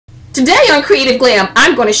Today on Creative Glam,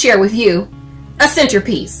 I'm going to share with you a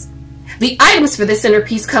centerpiece. The items for this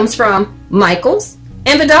centerpiece comes from Michael's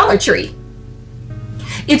and the Dollar Tree.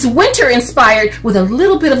 It's winter inspired with a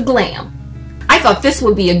little bit of glam. I thought this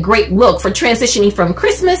would be a great look for transitioning from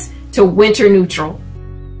Christmas to winter neutral.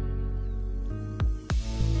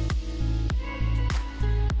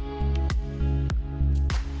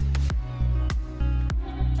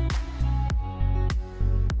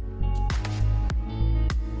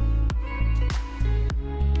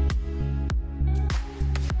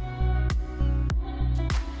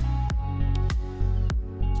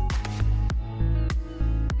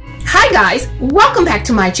 Hi guys, welcome back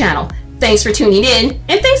to my channel. Thanks for tuning in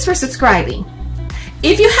and thanks for subscribing.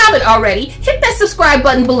 If you haven't already, hit that subscribe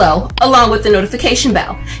button below along with the notification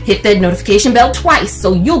bell. Hit that notification bell twice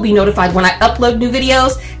so you'll be notified when I upload new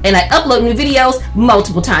videos, and I upload new videos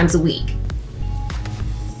multiple times a week.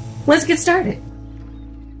 Let's get started.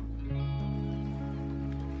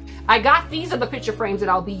 I got these are the picture frames that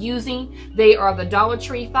I'll be using. They are the Dollar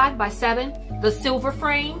Tree 5x7, the silver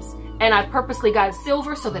frames. And I purposely got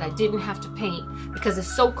silver so that I didn't have to paint because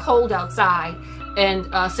it's so cold outside. And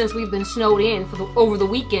since we've been snowed in over the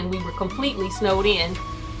weekend, we were completely snowed in.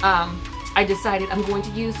 I decided I'm going to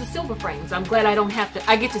use the silver frames. I'm glad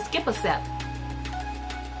I get to skip a step.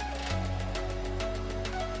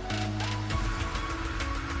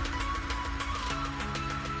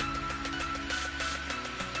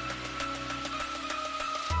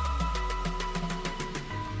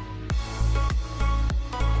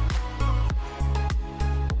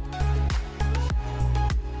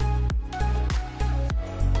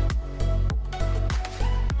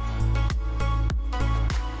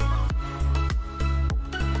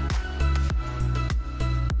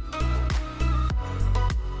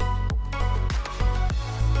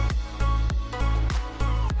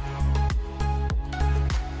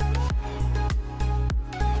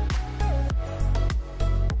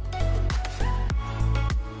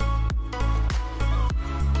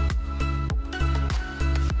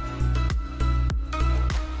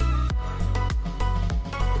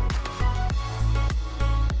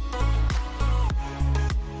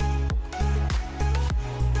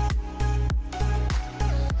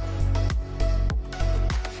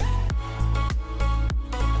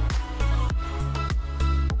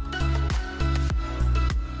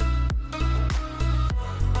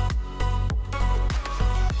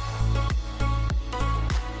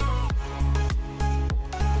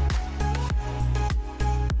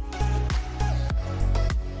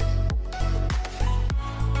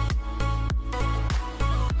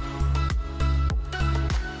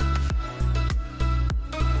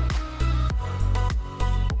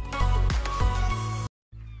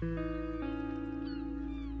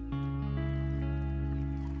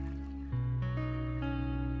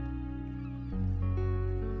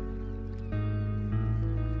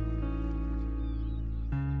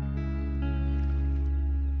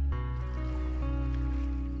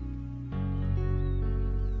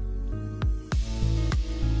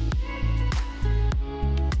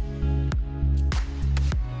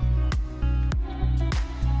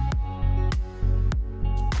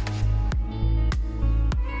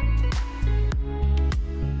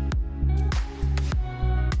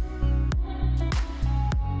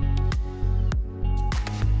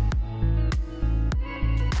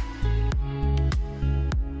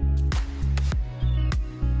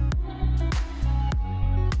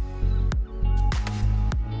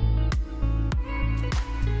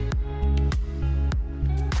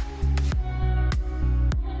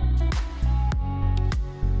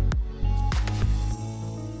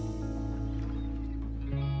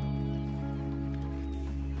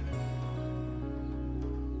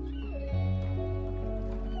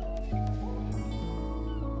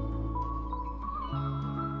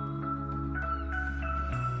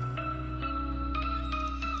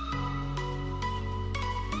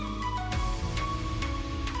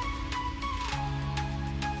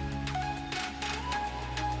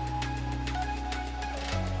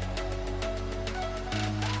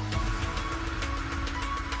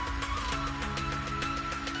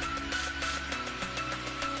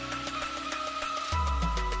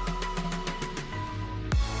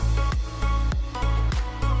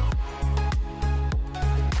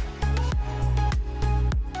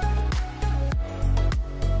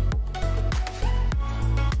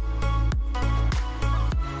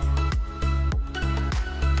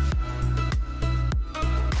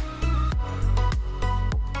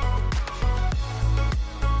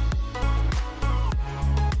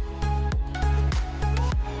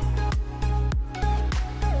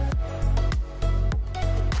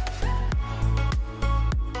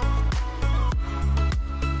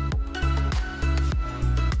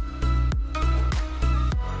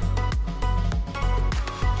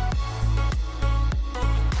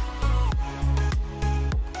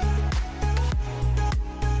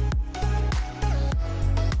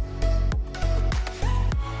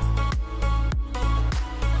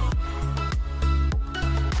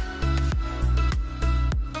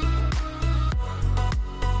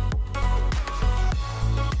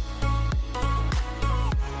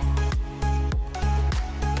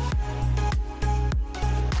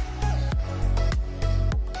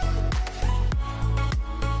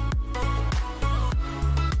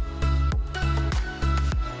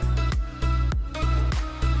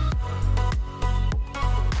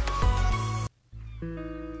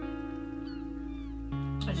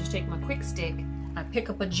 take my quick stick, I pick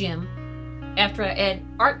up a gem. After I add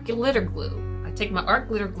art glitter glue, I take my art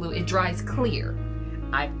glitter glue, it dries clear.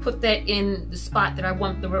 I put that in the spot that I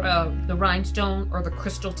want the rhinestone or the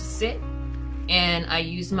crystal to sit, and I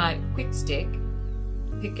use my quick stick,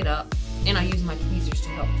 pick it up, and I use my tweezers to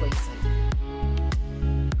help place it.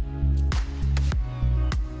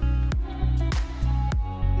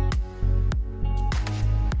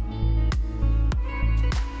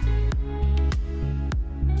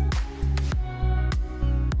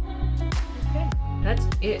 Okay, that's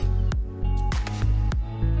it.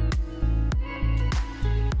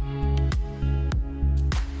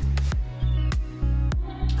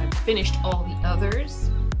 I've finished all the others.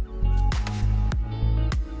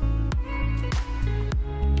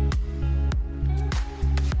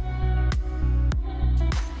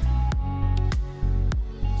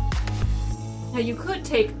 Now you could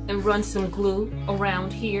take and run some glue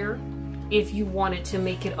around here if you wanted to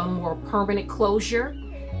make it a more permanent closure.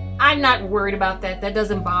 I'm not worried about that. That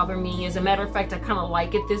doesn't bother me. As a matter of fact, I kind of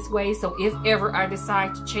like it this way. So if ever I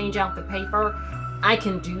decide to change out the paper, I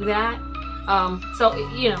can do that. So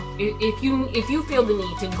you know, if you feel the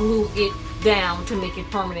need to glue it down to make it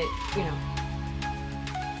permanent, you know,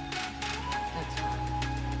 that's fine.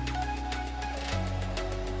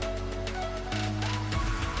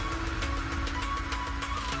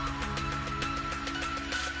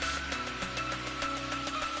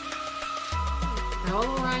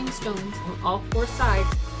 All the rhinestones on all four sides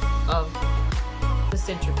of the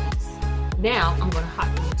centerpiece. Now I'm going to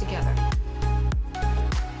hot glue it together.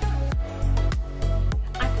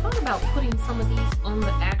 I thought about putting some of these on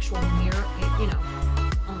the actual mirror, you know,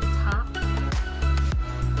 on the top.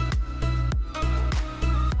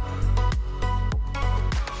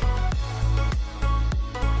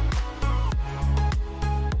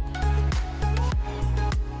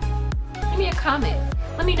 Give me a comment.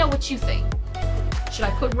 Let me know what you think. Should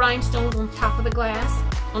I put rhinestones on top of the glass,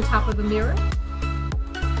 on top of the mirror,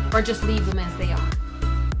 or just leave them as they are?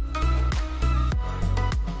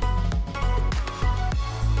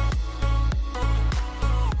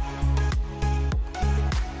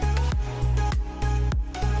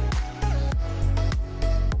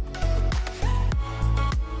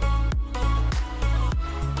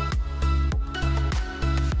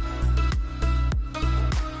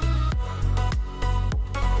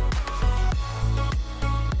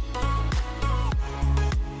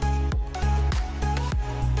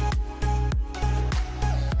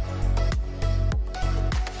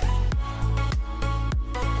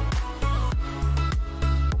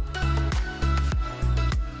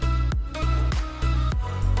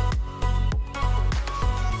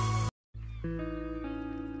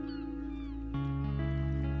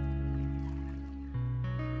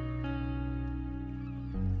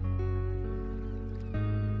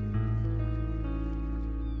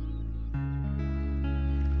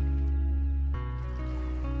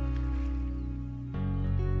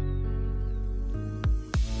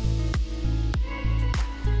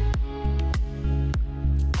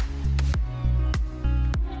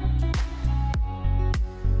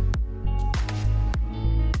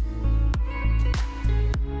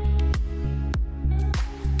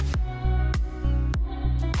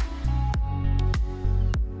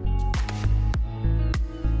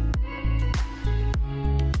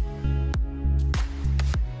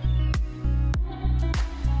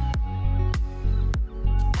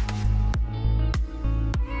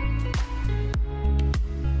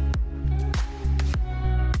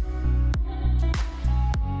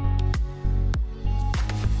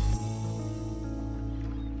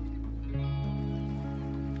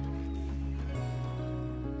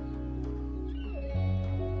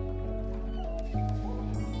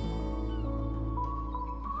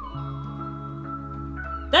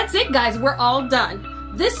 That's it, guys. We're all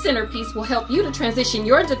done. This centerpiece will help you to transition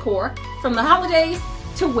your decor from the holidays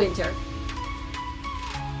to winter.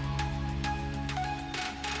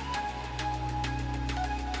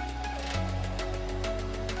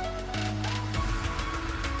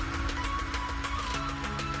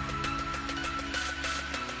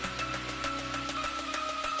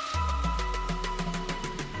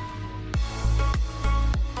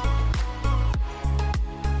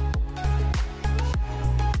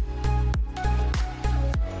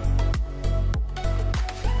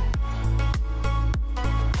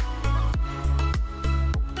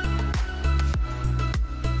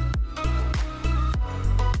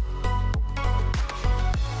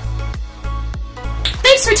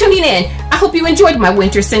 Thanks for tuning in. I hope you enjoyed my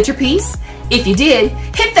winter centerpiece. If you did,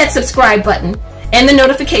 hit that subscribe button and the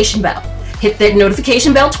notification bell. Hit that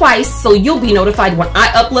notification bell twice so you'll be notified when I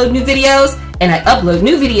upload new videos and I upload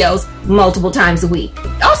new videos multiple times a week.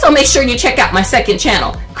 Also, make sure you check out my second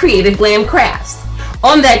channel, Creative Glam Crafts.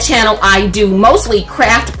 On that channel, I do mostly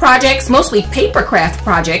craft projects, mostly paper craft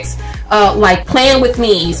projects, like Plan With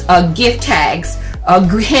Me's, gift tags,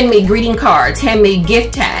 handmade greeting cards, handmade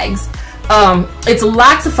gift tags. It's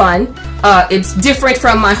lots of fun. It's different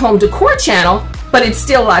from my home decor channel, but it's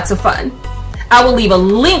still lots of fun. I will leave a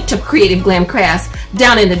link to Creative Glam Crafts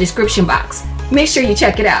down in the description box. Make sure you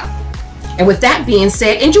check it out. And with that being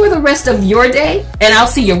said, enjoy the rest of your day, and I'll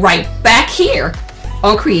see you right back here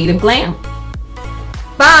on Creative Glam.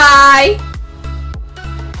 Bye!